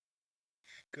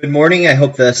Good morning. I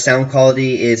hope the sound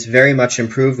quality is very much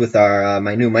improved with our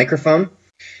my new microphone.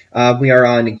 We are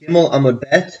on Gimel Amud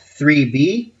Bet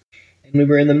 3b, and we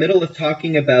were in the middle of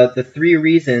talking about the three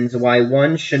reasons why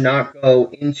one should not go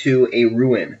into a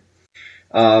ruin.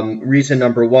 Reason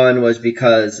number one was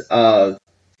because of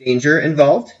danger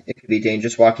involved. It could be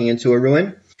dangerous walking into a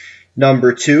ruin.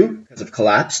 Number two, because of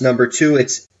collapse. Number two,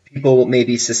 it's people may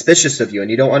be suspicious of you,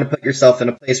 and you don't want to put yourself in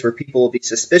a place where people will be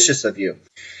suspicious of you.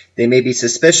 They may be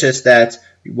suspicious that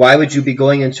why would you be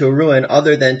going into a ruin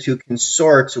other than to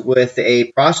consort with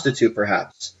a prostitute,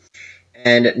 perhaps.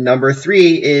 And number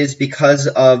three is because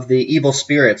of the evil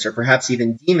spirits or perhaps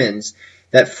even demons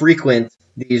that frequent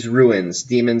these ruins.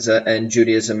 Demons and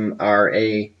Judaism are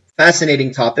a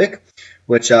fascinating topic,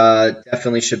 which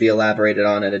definitely should be elaborated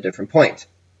on at a different point.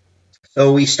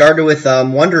 So we started with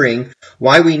wondering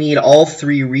why we need all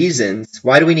three reasons.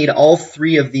 Why do we need all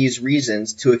three of these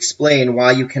reasons to explain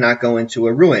why you cannot go into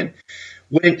a ruin?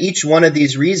 Wouldn't each one of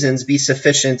these reasons be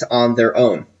sufficient on their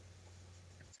own?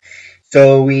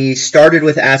 So we started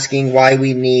with asking why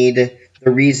we need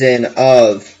the reason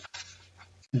of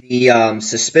the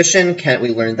suspicion. Can't we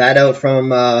learn that out from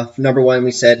number one?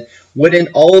 We said,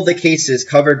 wouldn't all the cases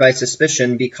covered by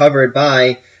suspicion be covered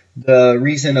by the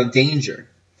reason of danger?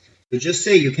 So just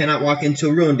say you cannot walk into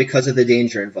a ruin because of the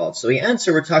danger involved. So we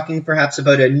answer, we're talking perhaps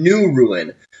about a new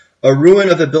ruin, a ruin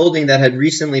of a building that had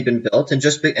recently been built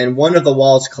and one of the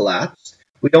walls collapsed.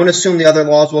 We don't assume the other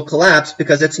walls will collapse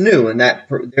because it's new and that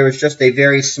there was just a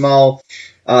very small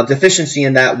deficiency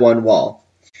in that one wall.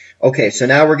 Okay, so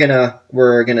now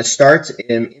we're gonna start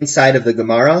inside of the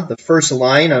Gemara, the first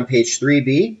line on page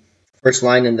 3b, first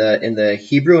line in the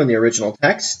Hebrew in the original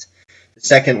text, the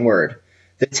second word.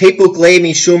 The tepuk le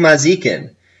mishum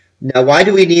mazikin. Now, why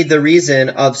do we need the reason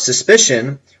of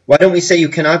suspicion? Why don't we say you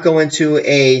cannot go into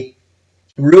a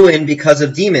ruin because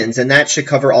of demons, and that should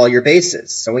cover all your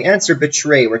bases? So we answer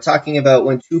betray. We're talking about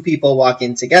when two people walk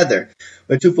in together.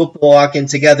 When two people walk in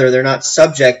together, they're not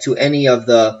subject to any of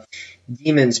the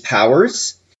demons'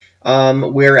 powers,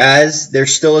 whereas there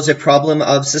still is a problem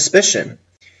of suspicion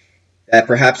that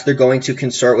perhaps they're going to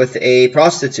consort with a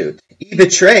prostitute.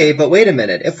 Betray, but wait a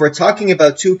minute. If we're talking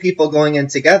about two people going in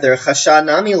together, chashad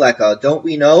nami leka, don't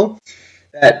we know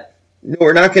that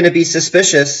we're not going to be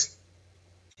suspicious?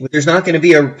 There's not going to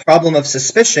be a problem of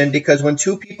suspicion because when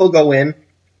two people go in,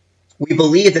 we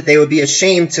believe that they would be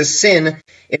ashamed to sin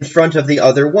in front of the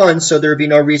other one, so there would be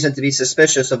no reason to be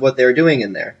suspicious of what they're doing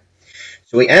in there.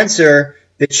 So we answer,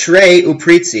 betray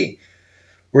upritzi.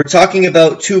 We're talking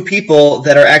about two people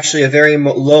that are actually a very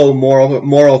low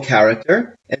moral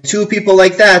character, and two people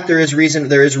like that, there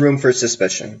is room for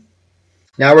suspicion.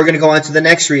 Now we're going to go on to the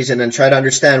next reason and try to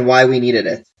understand why we needed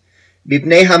it.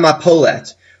 Bibnei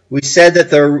hamapolet. We said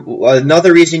that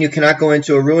another reason you cannot go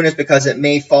into a ruin is because it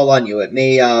may fall on you.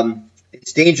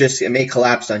 It's dangerous. It may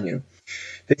collapse on you.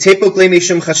 The tepuk le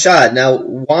mishum chashad. Now,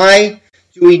 why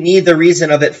do we need the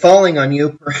reason of it falling on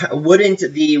you? Wouldn't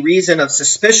the reason of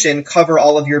suspicion cover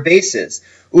all of your bases?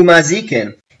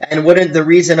 Umazikin. And wouldn't the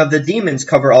reason of the demons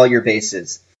cover all your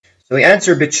bases? So we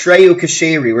answer, betrayu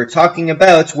kasheri. We're talking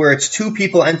about where it's two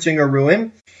people entering a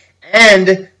ruin,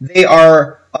 and they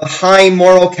are of high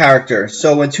moral character.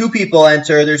 So when two people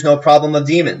enter, there's no problem of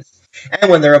demons.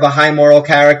 And when they're of a high moral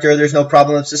character, there's no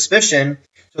problem of suspicion.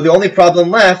 So the only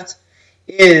problem left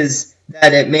is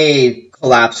that it may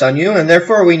collapse on you, and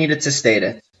therefore we needed to state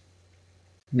it.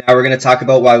 Now we're going to talk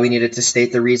about why we needed to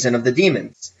state the reason of the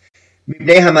demons.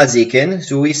 Mibnei hamazikin.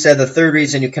 So we said the third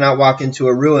reason you cannot walk into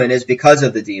a ruin is because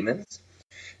of the demons.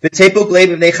 V'tepuk le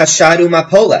mibnei chashad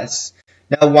umapoles.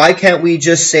 Now why can't we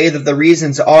just say that the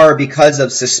reasons are because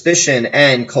of suspicion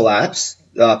and collapse?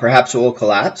 Perhaps it will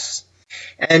collapse,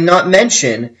 and not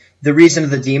mention the reason of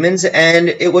the demons, and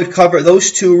it would cover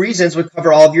those two reasons would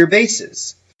cover all of your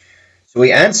bases. So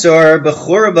we answer,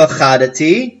 b'churba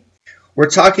chadati. We're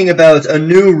talking about a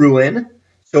new ruin.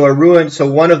 So a ruin,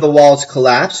 so one of the walls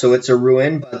collapsed, so it's a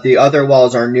ruin, but the other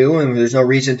walls are new, and there's no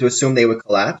reason to assume they would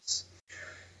collapse.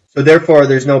 So therefore,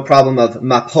 there's no problem of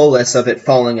mapolis, of it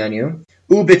falling on you.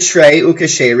 Betray,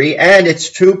 ukasheri, and it's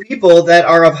two people that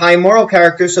are of high moral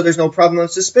character, so there's no problem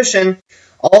of suspicion.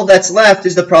 All that's left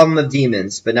is the problem of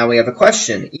demons. But now we have a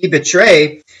question.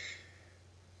 Betray.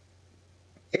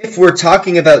 If we're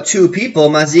talking about two people,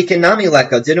 mazik and nami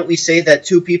leka, didn't we say that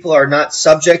two people are not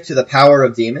subject to the power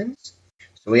of demons?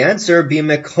 So we answer,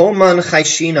 bimekoman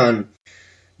chayshinan.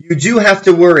 You do have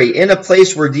to worry. In a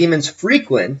place where demons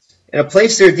frequent, then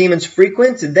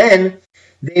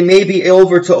they may be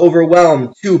able to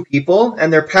overwhelm two people,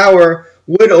 and their power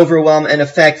would overwhelm and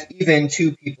affect even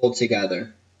two people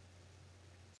together.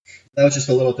 That was just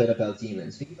a little bit about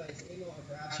demons.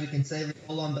 Perhaps we can say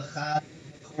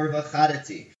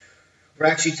we're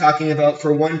actually talking about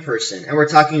for one person, and we're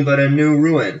talking about a new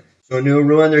ruin. So a new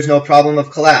ruin, there's no problem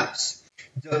of collapse.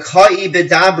 Deka'i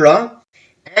bedabra,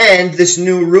 and this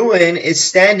new ruin is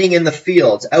standing in the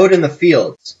fields, out in the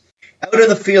fields. Out in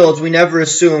the fields, we never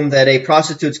assume that a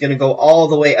prostitute's going to go all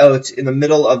the way out in the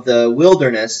middle of the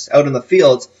wilderness, out in the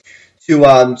fields,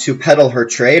 to peddle her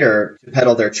trade or to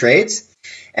peddle their trades.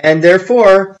 And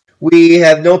therefore, we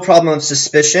have no problem of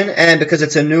suspicion, and because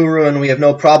it's a new ruin, we have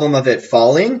no problem of it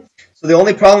falling. So the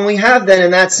only problem we have then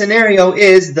in that scenario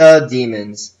is the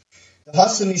demons. The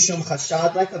Hasa Mishum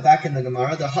Chashad Leka, back in the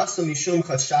Gemara, the Hasa Mishum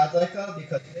Chashad Leka,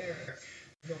 because there's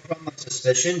no problem of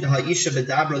suspicion. The Ha'isha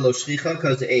Bedabra Lo Shchicha,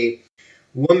 because a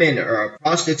woman or a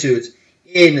prostitute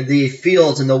in the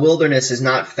fields in the wilderness is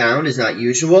not found, is not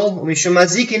usual. Mishum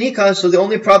Mazikinika, so the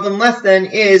only problem left then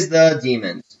is the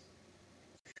demons.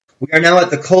 We are now at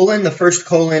the colon, the first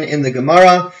colon in the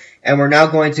Gemara, and we're now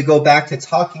going to go back to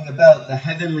talking about the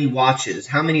heavenly watches,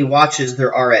 how many watches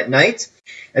there are at night.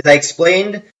 As I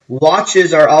explained,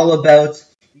 watches are all about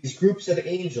these groups of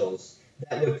angels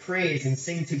that would praise and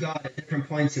sing to God at different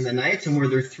points in the night, and were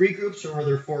there 3 groups or were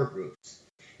there 4 groups?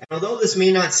 And although this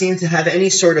may not seem to have any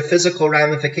sort of physical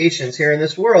ramifications here in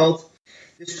this world,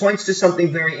 this points to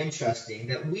something very interesting,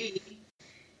 that we,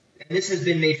 and this has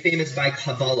been made famous by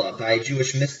Kabbalah, by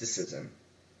Jewish mysticism,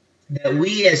 that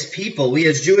we as people, we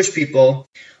as Jewish people,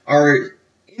 are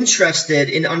interested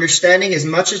in understanding as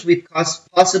much as we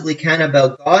possibly can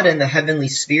about God and the heavenly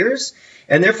spheres,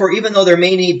 and therefore, even though there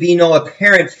may be no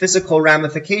apparent physical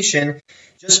ramification,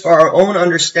 just for our own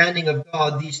understanding of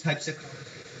God, these types of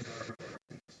conversations are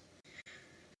important.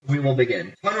 We will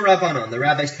begin. Tana Rabbanon, the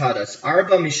rabbis taught us,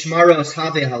 Arba Mishmaros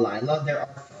Have Halayla, there are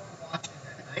 4 watches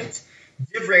at night.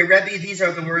 Divrei Rebbe, these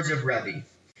are the words of Rebbe.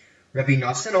 Rabbi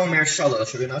Nassan Omer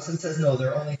Shalosh. Rabbi Nassan says, no,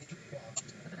 there are only 3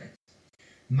 watches at night.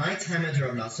 My time is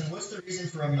Rabbi Nassan. What's the reason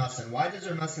for Rabbi Nassan? Why does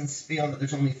Rabbi Nassan feel that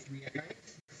there's only 3 at night?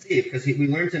 See, because we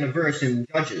learned in a verse in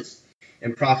Judges,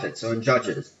 in Prophets, so in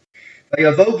Judges.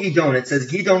 Vayavo Gidon, it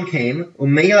says, Gidon came,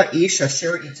 Umeya Ish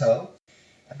Asher Ito,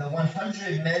 and the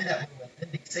 100 men that were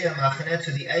with him,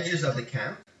 to the edges of the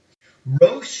camp,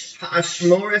 Rosh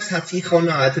Ha'ashmores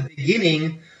Hatichona, at the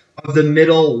beginning of the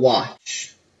middle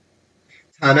watch.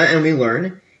 Tana, and we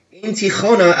learn, In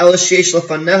Tichona el sheish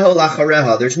lefaneho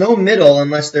lachareha. There's no middle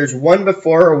unless there's one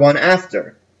before or one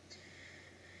after.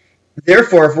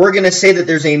 Therefore, if we're going to say that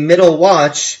there's a middle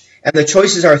watch, and the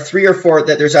choices are 3 or 4,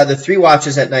 that there's either 3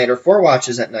 watches at night or 4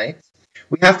 watches at night,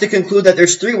 we have to conclude that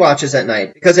there's 3 watches at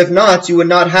night, because if not, you would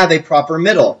not have a proper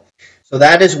middle. So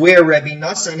that is where Rabbi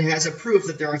Nassan has a proof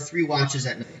that there are 3 watches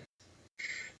at night.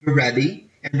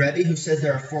 Rebbe, who says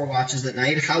there are 4 watches at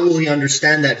night, how will he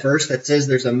understand that verse that says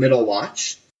there's a middle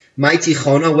watch? My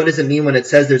tichona, what does it mean when it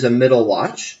says there's a middle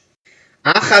watch?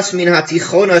 Achas min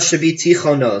hatichona shabi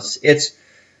tichonos. It's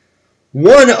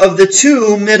one of the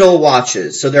 2 middle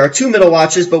watches. So there are 2 middle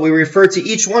watches, but we refer to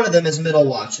each one of them as middle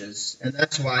watches. And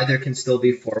that's why there can still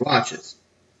be 4 watches.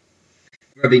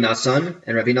 Rabbi Nassan,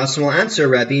 and Rabbi Nassan will answer,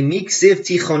 Rabbi, miksiv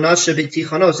tichona shabi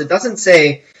tichonos. It doesn't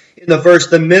say in the verse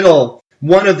the middle,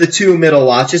 one of the 2 middle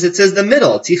watches. It says the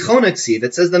middle, tichonaksiv.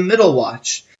 It says the middle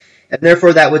watch. And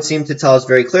therefore that would seem to tell us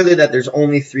very clearly that there's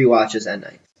only 3 watches at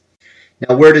night.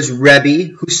 Now where does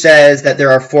Rebbe, who says that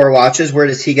there are 4 watches, where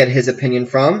does he get his opinion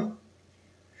from?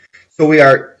 So we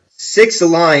are 6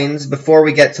 lines before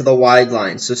we get to the wide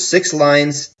lines. So 6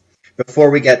 lines before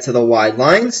we get to the wide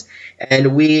lines.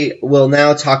 And we will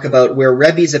now talk about where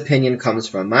Rebbe's opinion comes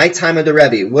from. My time of the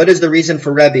Rebbe. What is the reason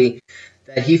for Rebbe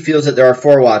that he feels that there are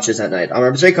 4 watches at night?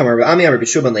 Amar Rabbi Ami, Rabbi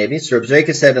Shua ben Levi. So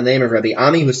Rabbi said in the name of Rabbi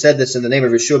Ami, who said this in the name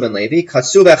of Rabbi Shua ben Levi.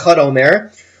 Katsuv echad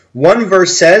omer. One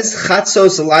verse says,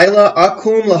 Chatzos laila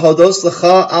akum lahodos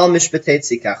lecha al mishpatei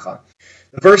tzikacha.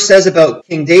 The verse says about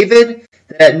King David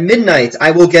that at midnight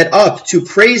I will get up to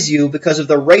praise you because of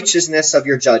the righteousness of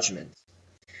your judgment.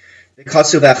 The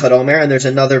Katsuv echad omer, and there's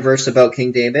another verse about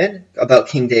King David.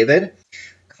 Kadmu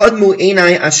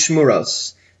einai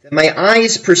ashmuros. That my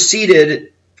eyes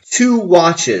preceded 2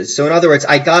 watches. So in other words,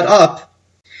 I got up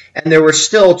and there were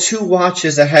still 2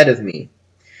 watches ahead of me.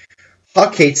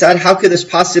 HaKetzad, how could this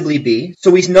possibly be?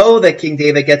 So we know that King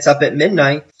David gets up at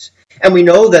midnight, and we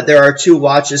know that there are 2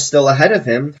 watches still ahead of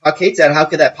him. HaKetzad, how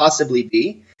could that possibly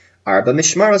be? Arba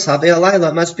Mishmaros Have Halayla.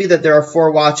 It must be that there are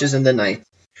 4 watches in the night.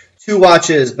 2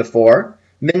 watches before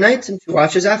midnight and 2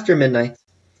 watches after midnight.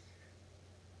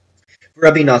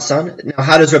 Rabbi Nassan. Now,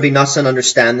 how does Rabbi Nassan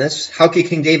understand this? How can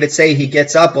King David say he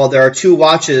gets up while there are 2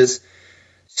 watches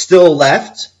still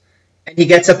left? and he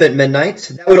gets up at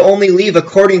midnight, that would only leave,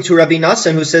 according to Rabbi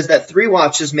Nassan, who says that 3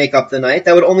 watches make up the night,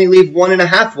 that would only leave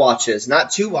 1.5 watches,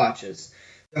 not 2 watches.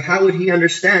 So how would he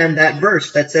understand that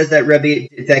verse that says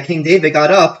that King David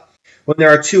got up when there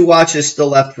are 2 watches still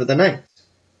left for the night?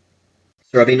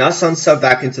 So Rabbi Nassan sub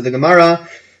back into the Gemara,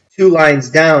 2 lines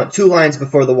down, 2 lines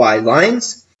before the wide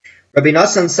lines. Rabbi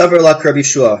Nassan savar like Rabbi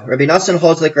Shua. Rabbi Nassan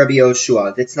holds like Rabbi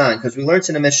Yoshua. It's 9, because we learned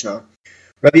in the Mishnah.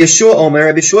 Rabbi Yeshua Omer,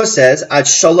 Rabbi Yeshua says, at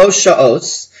shalosh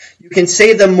sha'os, you can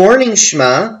say the morning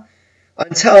Shema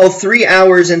until 3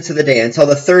 hours into the day, until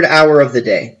the 3rd hour of the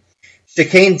day.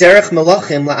 Shekain derech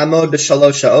melachim la'amod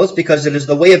b'shalosh sha'os, because it is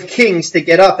the way of kings to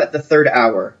get up at the 3rd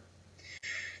hour.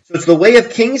 So it's the way of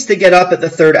kings to get up at the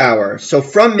 3rd hour. So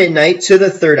from midnight to the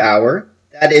 3rd hour,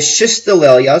 that is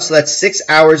Shistalelia, so that's 6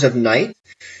 hours of night.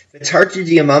 V'tarti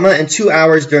diyamama, and 2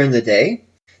 hours during the day.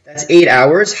 That's 8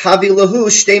 hours. Havi lahu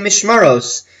shtei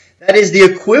mishmaros. That is the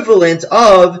equivalent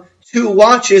of 2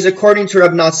 watches according to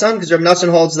Rab Nassan, because Rab Nassan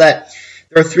holds that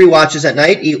there are 3 watches at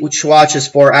night. Each watch is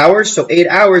 4 hours, so 8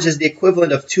 hours is the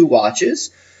equivalent of 2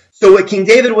 watches. So what King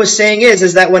David was saying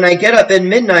is that when I get up at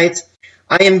midnight,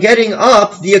 I am getting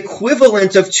up the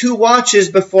equivalent of 2 watches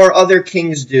before other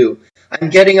kings do. I'm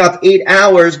getting up 8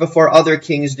 hours before other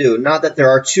kings do. Not that there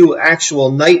are 2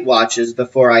 actual night watches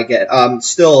before I get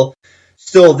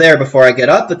still there before I get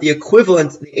up, but the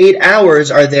equivalent, the 8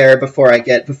 hours are there before I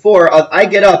get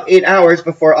up 8 hours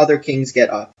before other kings get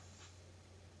up.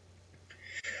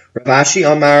 Rav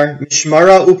Ashi Amar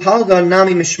Mishmara Upalga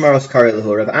Nami Mishmaros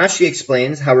Karilahu. Rav Ashi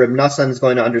explains how Reb Nassan is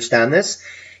going to understand this,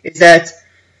 is that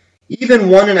even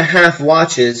 1.5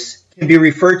 watches can be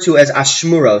referred to as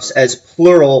ashmuros, as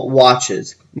plural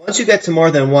watches. Once you get to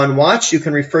more than 1 watch, you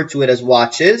can refer to it as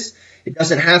watches. It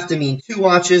doesn't have to mean 2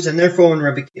 watches, and therefore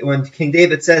when King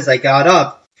David says, I got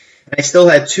up, and I still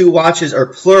had 2 watches,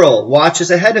 or plural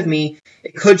watches ahead of me,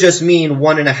 it could just mean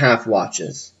 1.5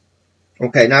 watches.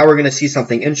 Okay, now we're going to see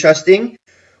something interesting.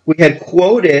 We had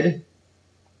quoted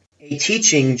a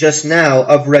teaching just now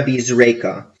of Rabbi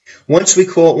Zreika. Once we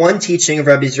quote one teaching of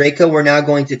Rabbi Zreika, we're now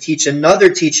going to teach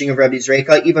another teaching of Rabbi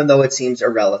Zreika, even though it seems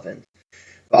irrelevant.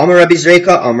 Amar Rabbi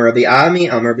Zreika, Amar Rabbi Ami,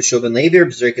 Amar B'Shua ben Levi.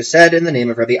 Rabbi Zreika said, in the name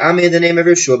of Rabbi Ami, in the name of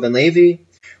B'Shua ben Levi.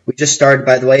 We just started,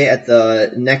 by the way, at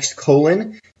the next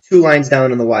colon, 2 lines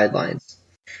down in the wide lines.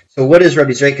 So what does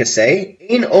Rabbi Zreika say?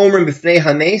 Ein omrim b'fnei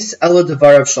hames ela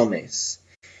devarav shel mes.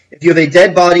 If you have a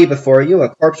dead body before you,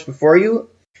 a corpse before you,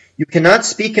 you cannot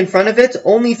speak in front of it,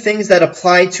 only things that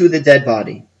apply to the dead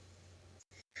body.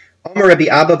 Amar Rabbi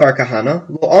Abba bar Kahana,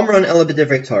 lo omron ela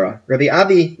b'divrei Torah. Rabbi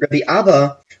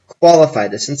Abba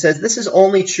qualified this and says this is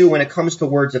only true when it comes to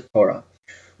words of Torah.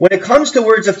 When it comes to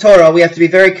words of Torah, we have to be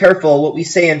very careful what we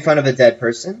say in front of a dead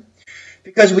person,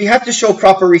 because we have to show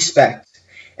proper respect.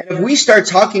 And if we start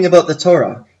talking about the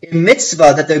Torah, a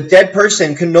mitzvah that the dead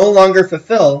person can no longer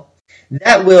fulfill,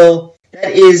 that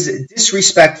is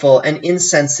disrespectful and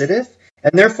insensitive.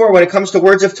 And therefore, when it comes to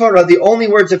words of Torah, the only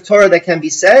words of Torah that can be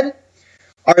said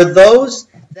are those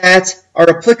that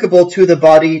are applicable to the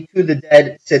body, to the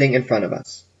dead sitting in front of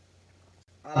us.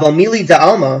 Avamili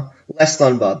da'alma, less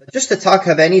than ba. But just to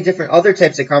have any different other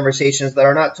types of conversations that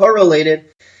are not Torah related,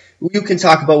 you can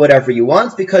talk about whatever you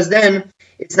want, because then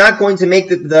it's not going to make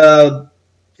the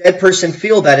dead person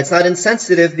feel bad. It's not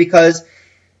insensitive, because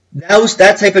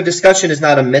that type of discussion is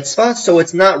not a mitzvah, so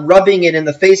it's not rubbing it in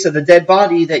the face of the dead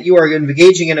body that you are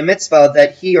engaging in a mitzvah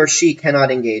that he or she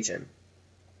cannot engage in.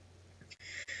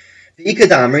 The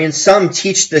Ikadamri, and some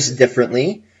teach this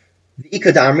differently. The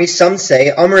Ikadamri, some say,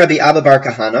 Amar Rabbi Abba bar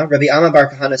Kahana. Rabbi Abba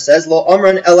bar Kahana says, Lo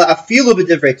Amran ela afilu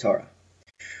b'divrei Torah.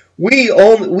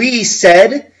 We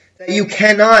said that you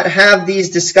cannot have these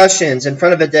discussions in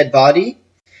front of a dead body,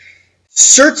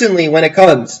 certainly when it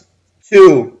comes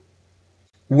to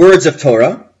words of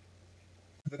Torah,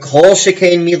 the kol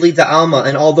shekain midli da'alma,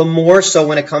 and all the more so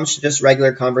when it comes to just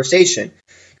regular conversation.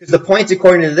 Because the point,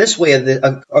 according to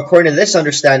this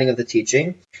understanding of the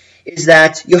teaching, is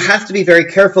that you have to be very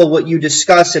careful what you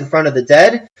discuss in front of the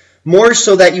dead, more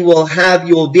so that you will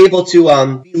be able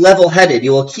to be level-headed.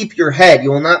 You will keep your head.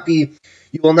 You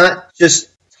will not just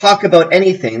talk about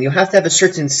anything. You have to have a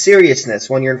certain seriousness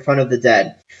when you're in front of the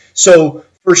dead. So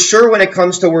for sure, when it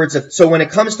comes to words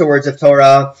of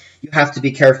Torah, you have to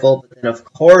be careful. But then, of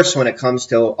course, when it comes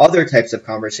to other types of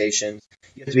conversations,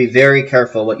 you have to be very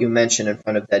careful what you mention in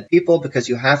front of dead people, because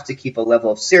you have to keep a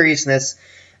level of seriousness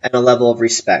and a level of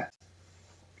respect.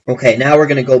 Okay, now we're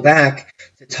going to go back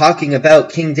to talking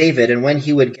about King David and when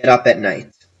he would get up at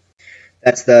night.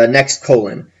 That's the next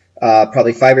colon,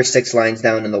 probably 5 or 6 lines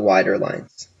down in the wider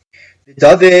lines.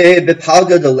 Now, did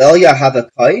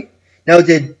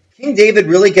King David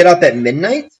really get up at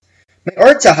midnight?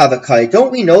 Me'orta havakai,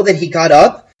 don't we know that he got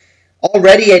up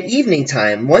already at evening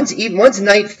time? Once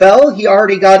night fell, he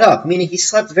already got up, meaning he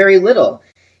slept very little.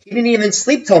 He didn't even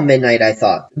sleep till midnight, I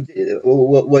thought,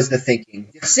 was the thinking.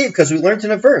 Because we learned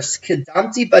in a verse,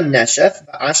 Kedamti b'neshef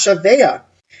v'ashaveya.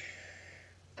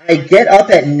 I get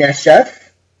up at Neshef,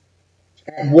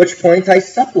 at which point I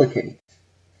supplicate.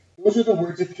 Those are the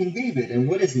words of King David. And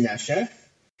what is Neshef?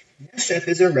 Neshef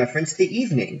is a reference to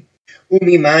evening.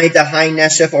 Umimai dahai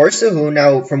Neshef orsahu.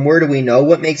 Now, from where do we know?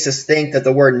 What makes us think that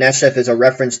the word Neshef is a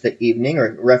reference to evening or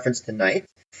a reference to night?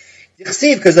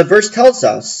 Because the verse tells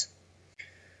us,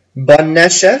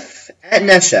 Neshef, at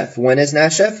Neshef. When is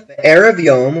Neshef? Erev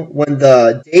Yom, when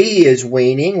the day is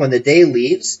waning, when the day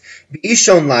leaves.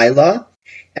 B'ishon Laila,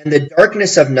 and the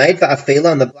darkness of night, va'afela,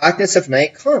 and the blackness of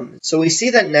night comes. So we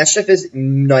see that Neshef is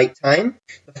nighttime,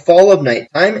 the fall of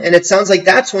nighttime, and it sounds like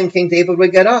that's when King David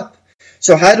would get up.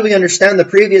 So how do we understand the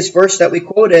previous verse that we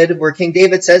quoted, where King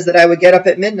David says that I would get up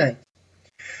at midnight?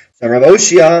 So Rav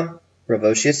Oshia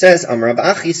says, Rav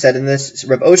Achi said in this,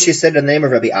 Rav Oshia said in the name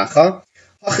of Rabbi Acha,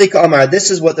 Hachik Amar, this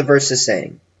is what the verse is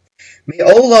saying.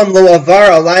 Me'olam lo avar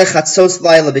alai chatzos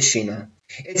laila b'shina.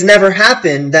 It's never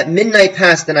happened that midnight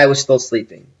passed and I was still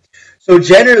sleeping. So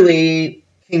generally,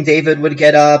 King David would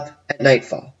get up at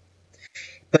nightfall.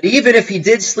 But even if he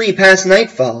did sleep past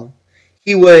nightfall,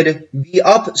 he would be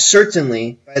up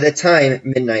certainly by the time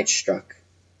midnight struck.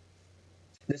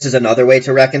 This is another way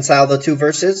to reconcile the two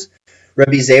verses.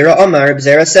 Rabbi Zera Omar, Rabbi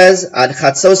Zera says, Ad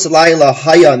chatzos laila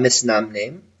haya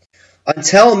misnamnem.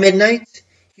 Until midnight,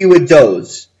 he would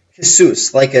doze.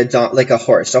 Kisus, like a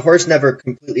horse. A horse never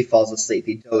completely falls asleep.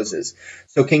 He dozes.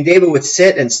 So King David would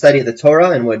sit and study the Torah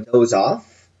and would doze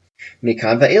off.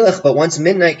 Mikan va'ilach. But once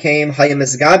midnight came,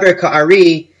 hayamizgaber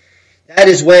ka'ari, that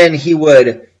is when he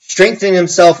would strengthen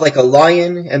himself like a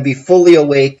lion and be fully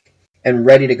awake and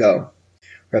ready to go.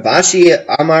 Rav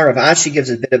Ashi gives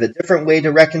a bit of a different way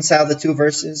to reconcile the two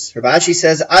verses. Rav Ashi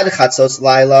says, Ad chatzos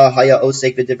laila haya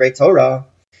osek v'divrei Torah.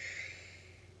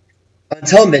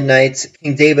 Until midnight,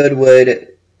 King David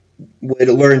would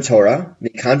learn Torah.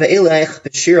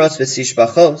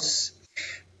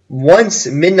 Once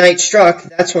midnight struck,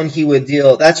 that's when he would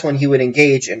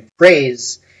engage in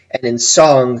praise and in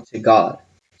song to God.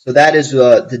 So that is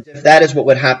what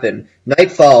would happen.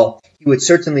 Nightfall, he would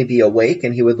certainly be awake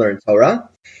and he would learn Torah.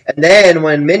 And then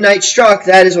when midnight struck,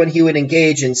 that is when he would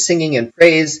engage in singing and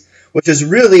praise, which is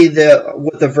really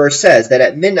what the verse says, that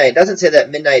at midnight, it doesn't say that at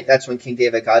midnight that's when King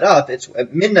David got up. It's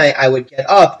at midnight I would get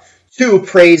up to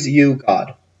praise you,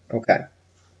 God. Okay.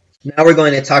 Now we're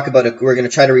going to we're going to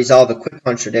try to resolve a quick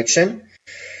contradiction.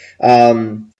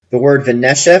 The word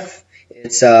V'neshef,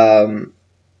 it's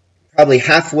probably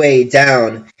halfway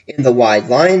down in the wide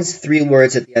lines, 3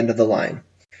 words at the end of the line.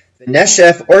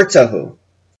 V'neshef ortahu.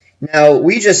 Now,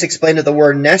 we just explained that the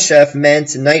word neshef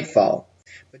meant nightfall.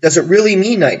 But does it really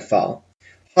mean nightfall?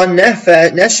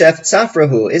 Neshef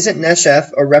tzafrahu. Isn't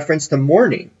neshef a reference to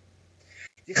morning?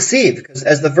 Because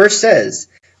as the verse says,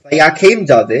 Vayakem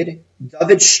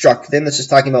David struck them. This is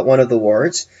talking about one of the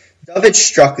words. David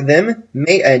struck them,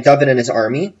 David and his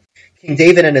army. King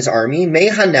David and his army.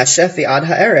 Meha neshef ve'ad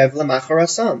ha'erev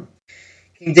lemacharasam.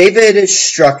 King David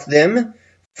struck them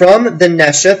from the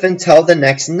neshef until the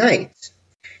next night.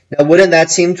 Now, wouldn't that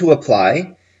seem to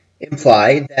imply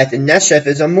that neshef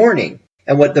is a morning?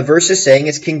 And what the verse is saying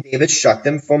is King David struck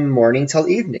them from morning till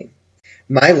evening.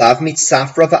 My lav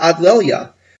mitzafra va'ad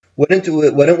lilya.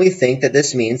 Wouldn't we think that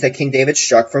this means that King David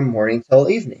struck from morning till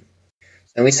evening?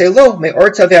 And we say, lo, me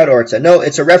orta ve'ad orta. No,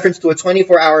 it's a reference to a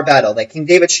 24-hour battle. That King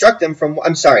David struck them from, to a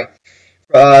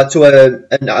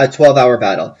 12-hour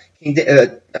battle.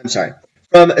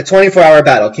 From a 24-hour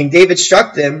battle. King David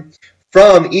struck them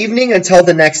from evening until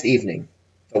the next evening.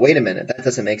 But wait a minute, that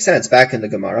doesn't make sense. Back in the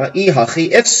Gemara,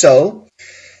 if so,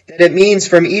 that it means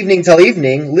from evening till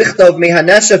evening, lichtov meha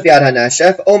neshef v'ad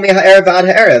haneshef, o meha erev v'ad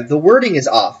ha'erev. The wording is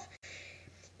off.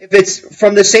 If it's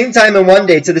from the same time in one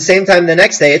day to the same time the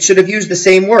next day, it should have used the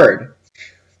same word.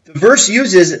 The verse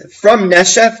uses from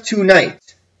neshef to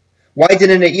night. Why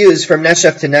didn't it use from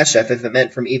neshef to neshef if it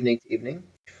meant from evening to evening?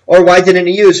 Or why didn't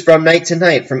it use from night to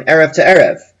night, from erev to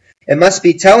erev? It must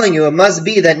be telling you, it must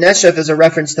be that neshef is a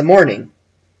reference to morning.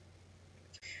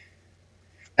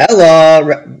 Ella,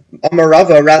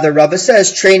 Amarava, rather Rava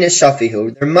says, Train is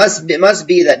shafihu. It must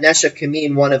be that neshef can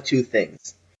mean one of two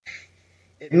things.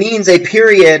 It means a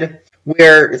period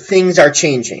where things are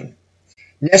changing.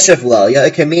 Neshef lalya,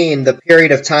 it can mean the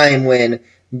period of time when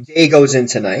day goes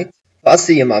into night.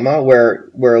 Vasi yamama, where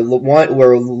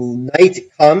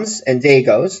night comes and day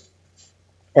goes.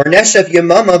 Or neshef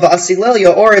yamama vasi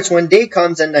lalya, or it's when day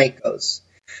comes and night goes.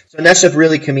 So Neshef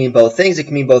really can mean both things. It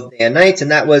can mean both day and night,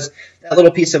 and that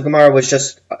little piece of Gemara was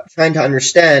just trying to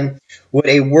understand what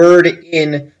a word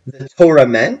in the Torah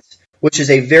meant, which is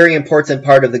a very important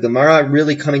part of the Gemara,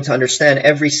 really coming to understand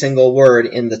every single word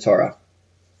in the Torah,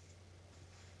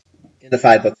 in the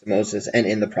 5 books of Moses and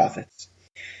in the prophets.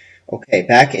 Okay,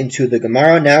 back into the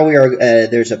Gemara. Now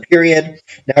there's a period.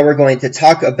 Now we're going to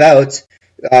talk about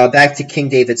back to King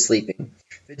David sleeping.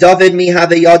 David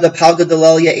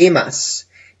emas.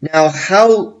 Now,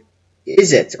 how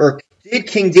is it, or did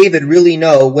King David really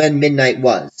know when midnight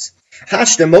was?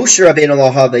 Hashda Moshe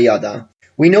Rabbeinu Yada.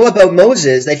 We know about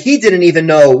Moses that he didn't even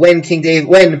know when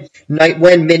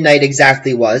midnight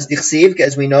exactly was. Dichsiv,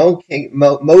 as we know,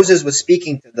 Moses was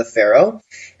speaking to the Pharaoh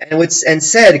and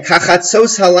said,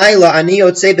 "Kachatzos halayla ani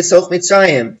yotzei besoch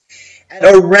Mitzrayim." At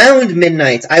around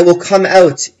midnight, I will come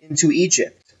out into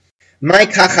Egypt. My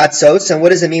kachatzos, and what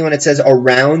does it mean when it says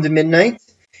around midnight?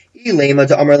 If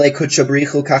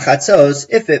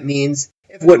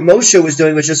what Moshe was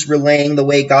doing was just relaying the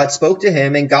way God spoke to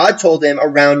him, and God told him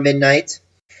around midnight,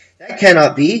 that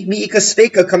cannot be. Does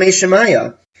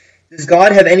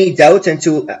God have any doubt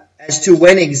as to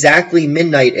when exactly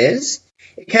midnight is?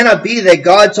 It cannot be that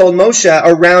God told Moshe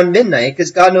around midnight,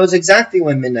 because God knows exactly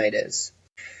when midnight is.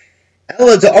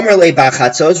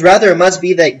 Rather, it must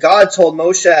be that God told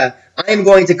Moshe, I am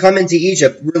going to come into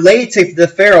Egypt. Relay to the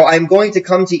Pharaoh, I am going to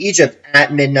come to Egypt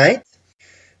at midnight.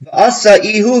 And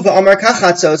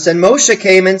Moshe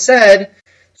came and said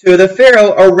to the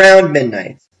Pharaoh around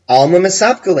midnight.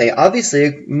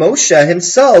 Obviously, Moshe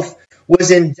himself was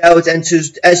in doubt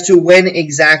as to when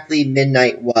exactly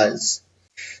midnight was.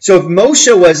 So if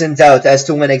Moshe was in doubt as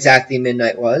to when exactly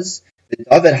midnight was,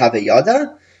 David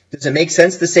Havayada, does it make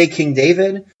sense to say King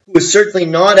David, who was certainly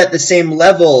not at the same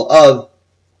level of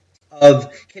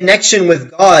connection with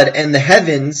God and the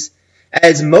heavens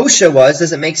as Moshe was,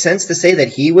 does it make sense to say that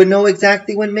he would know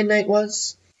exactly when midnight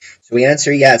was? So we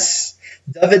answer yes.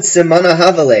 David Simana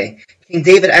Havale. King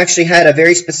David actually had a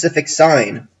very specific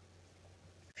sign.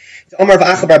 Amar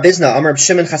Rav Acha bar Bizna, Amar Rav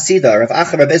Shimon Chasida. Rav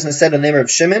Acha bar Bizna said in the name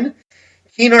of Shimon,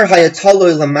 Kinar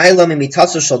hayatoloi lamayla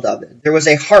mimitaso shel David. There was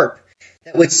a harp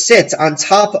that would sit on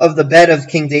top of the bed of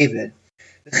King David.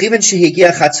 And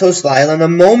the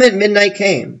moment midnight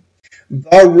came,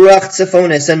 Bar Ruach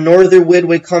Tzifonis, a northern wind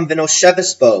would come,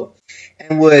 Vinoshevisbo,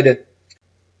 and the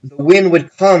wind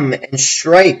would come and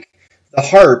strike the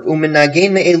harp,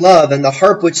 Uminagein me'elav, and the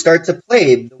harp would start to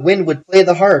play. The wind would play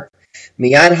the harp.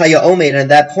 Miyad hayaomed, and at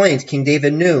that point, King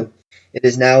David knew it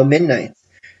is now midnight.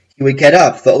 He would get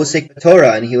up, Va'osek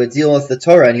b'Torah, and he would deal with the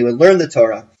Torah, and he would learn the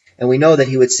Torah. And we know that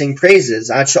he would sing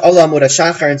praises, Ad Sha'ala Amud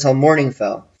HaShachar, until morning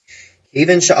fell.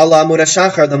 Even Sha'ala Amud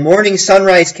HaShachar, the morning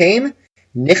sunrise came,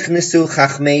 Nichnesu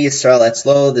Chachmei Yisrael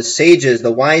Etzlo, the sages, the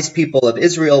wise people of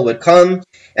Israel would come,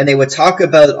 and they would talk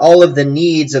about all of the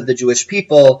needs of the Jewish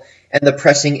people and the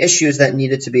pressing issues that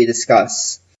needed to be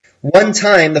discussed. One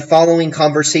time, the following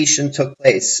conversation took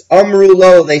place. Amru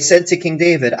lo, they said to King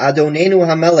David, Adonenu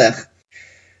HaMelech,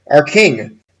 our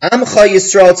king, Amcha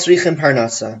Yisrael Tzrichim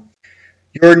Parnasa.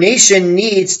 Your nation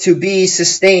needs to be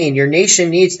sustained. Your nation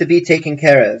needs to be taken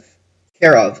care of.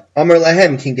 Amar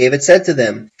lahem, King David said to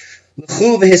them,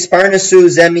 L'chu v'hisparnasu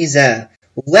zemizeh.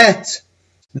 Let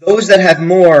those that have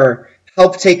more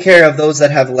help take care of those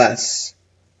that have less.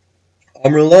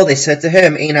 Amru lo, they said to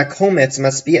him, Ein hakometz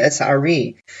masbi'etz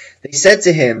ha'ari. They said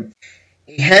to him,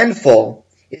 a handful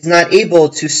is not able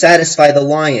to satisfy the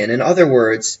lion. In other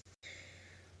words,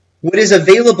 what is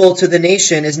available to the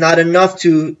nation is not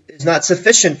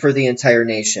sufficient for the entire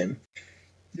nation.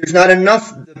 There's not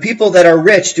enough. The people that are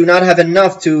rich do not have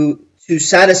enough to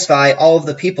satisfy all of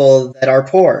the people that are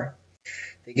poor.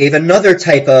 They gave another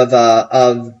type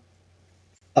of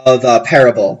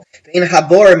parable.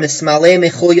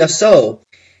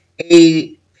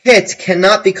 A pit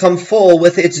cannot become full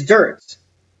with its dirt,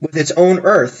 with its own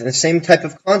earth. The same type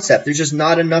of concept. There's just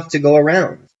not enough to go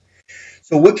around.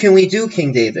 So what can we do,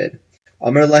 King David?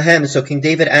 Amar lahem, so King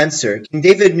David answered. King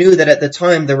David knew that at the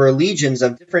time there were legions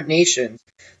of different nations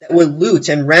that would loot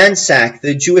and ransack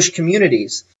the Jewish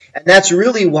communities. And that's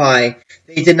really why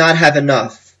they did not have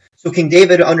enough. So King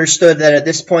David understood that at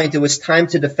this point it was time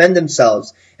to defend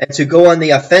themselves and to go on the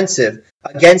offensive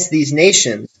against these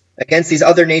nations, against these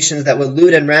other nations that would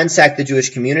loot and ransack the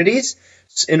Jewish communities,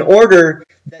 in order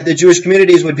that the Jewish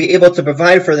communities would be able to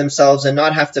provide for themselves and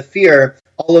not have to fear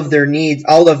all of their needs,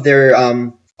 all of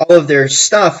their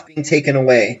stuff being taken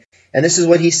away. And this is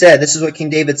what he said. This is what King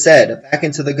David said. Back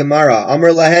into the Gemara.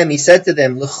 Amar lahem, he said to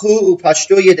them, L'chu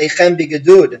upashtu yedechem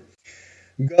bigedud.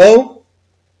 Go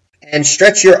and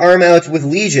stretch your arm out with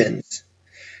legions.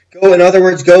 Go, in other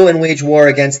words, go and wage war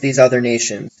against these other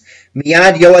nations.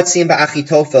 Miyad yoatzim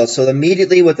ba'Achitophel. So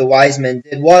immediately what the wise men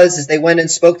did is they went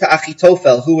and spoke to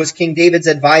Achitophel, who was King David's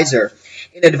advisor,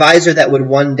 an advisor that would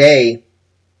one day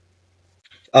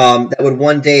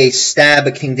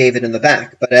stab King David in the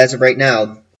back. But as of right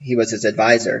now, he was his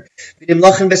advisor. And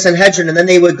then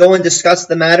they would go and discuss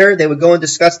the matter. They would go and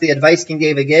discuss the advice King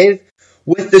David gave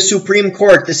with the Supreme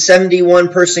Court, the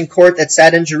 71-person court that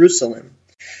sat in Jerusalem.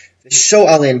 And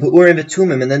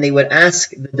then they would ask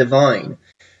the divine.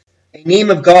 A name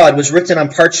of God was written on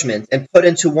parchment and put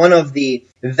into one of the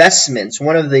vestments,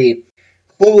 one of the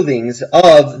clothings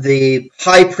of the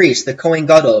high priest, the Kohen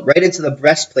Gadol, right into the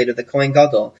breastplate of the Kohen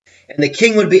Gadol. And the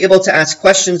king would be able to ask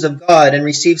questions of God and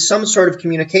receive some sort of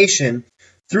communication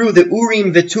through the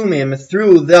Urim Vitumim,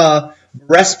 through the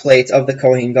breastplate of the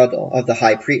Kohen Gadol, of the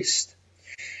high priest.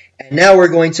 And now we're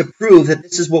going to prove that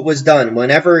this is what was done.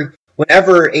 Whenever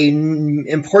an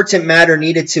important matter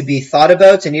needed to be thought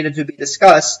about and needed to be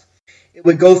discussed, it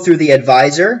would go through the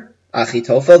advisor,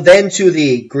 Achitophel, then to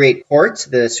the great court,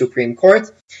 the Supreme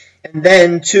Court, and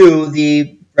then to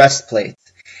the breastplate.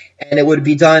 And it would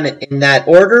be done in that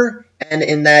order and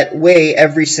in that way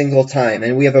every single time.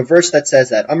 And we have a verse that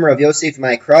says that. Amar Rav Yosef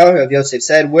Ma'ikra, Rav Yosef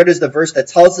said, where does the verse that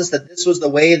tells us that this was the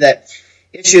way that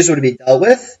issues would be dealt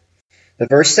with? The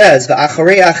verse says,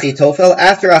 V'acharei Achitophel,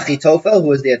 after Achitophel, who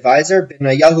was the advisor,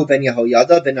 Benayahu ben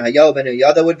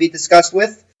Yehoyada would be discussed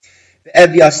with,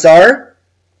 Evyasar,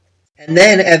 and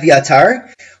then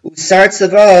Evyatar, Usar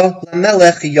Tzava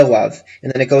Lamelech Yoav.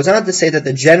 And then it goes on to say that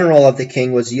the general of the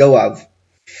king was Yoav.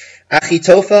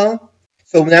 Achitophel.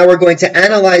 So now we're going to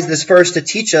analyze this first to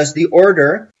teach us the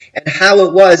order and how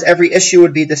it was every issue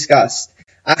would be discussed.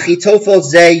 Achitophel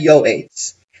ze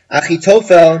yoetz.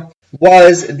 Achitophel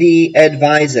was the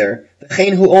advisor.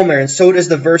 V'chein hu omer, and so does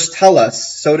the verse tell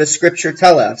us, so does scripture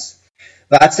tell us.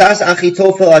 V'atzas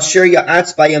Achitophel asher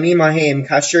ya'atz bayamim hahem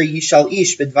kasher yishal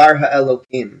ish b'dvar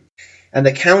ha'elokim. And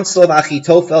the counsel of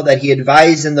Achitophel that he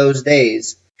advised in those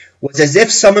days was as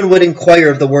if someone would inquire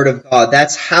of the word of God.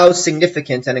 That's how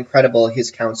significant and incredible his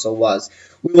counsel was.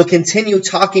 We will continue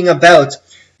talking about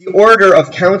the order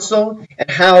of counsel and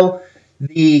how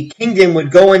the kingdom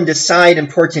would go and decide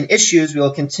important issues. We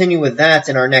will continue with that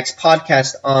in our next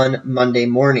podcast on Monday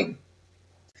morning.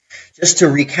 Just to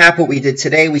recap what we did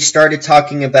today, we started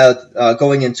talking about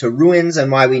going into ruins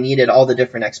and why we needed all the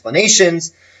different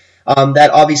explanations. That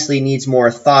obviously needs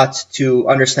more thought to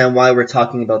understand why we're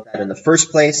talking about that in the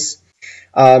first place.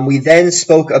 We then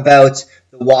spoke about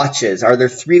the watches. Are there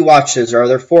 3 watches or are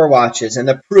there 4 watches? And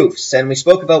the proofs. And we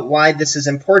spoke about why this is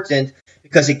important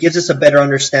because it gives us a better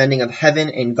understanding of heaven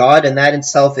and God, and that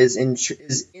itself is in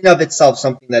of itself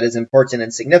something that is important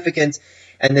and significant.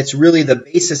 And it's really the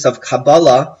basis of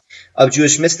Kabbalah, of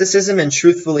Jewish mysticism, and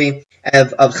truthfully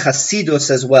of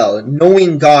Hasidus as well,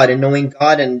 knowing God and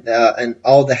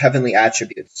all the heavenly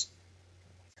attributes.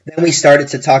 Then we started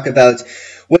to talk about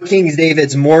what King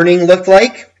David's morning looked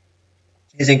like,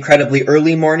 his incredibly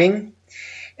early morning.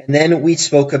 And then we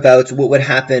spoke about what would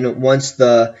happen once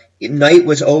the night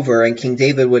was over and King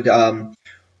David would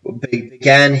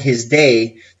began his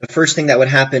day. The first thing that would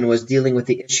happen was dealing with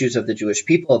the issues of the Jewish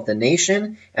people, of the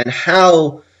nation, and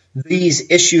how these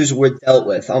issues were dealt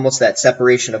with, almost that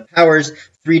separation of powers,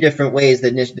 3 different ways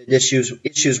that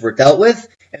issues were dealt with,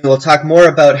 and we'll talk more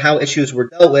about how issues were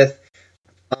dealt with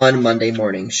on Monday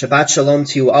morning. Shabbat Shalom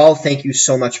to you all. Thank you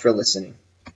so much for listening.